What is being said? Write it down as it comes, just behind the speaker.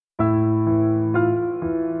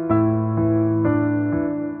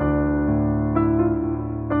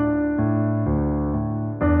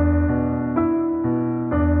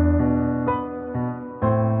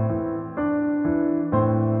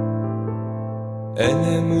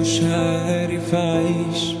أنا مش عارف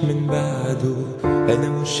أعيش من بعده، أنا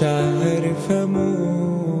مش عارف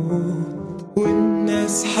أموت،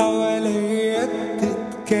 والناس حواليا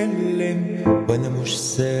بتتكلم وأنا مش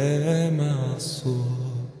سامع صوت.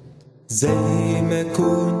 زي ما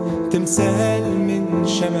كنت تمثال من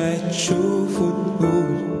شمعة تشوفه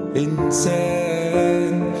تقول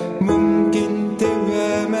إنسان، ممكن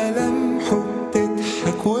تبقى ملامحه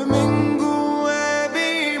بتضحك ومن جوا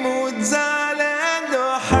بيموت زعلان.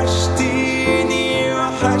 وحشتيني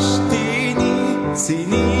وحشتيني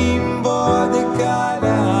سنين بعدك على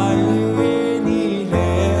عيني،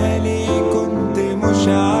 ليالي كنت مش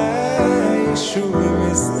عايش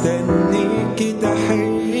ومستنيكي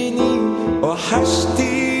تحيني.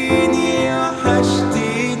 وحشتيني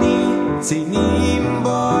وحشتيني سنين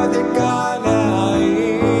بعدك على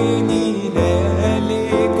عيني، ليالي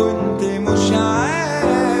كنت مش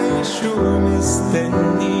عايش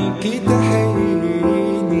ومستنيكي تحيني.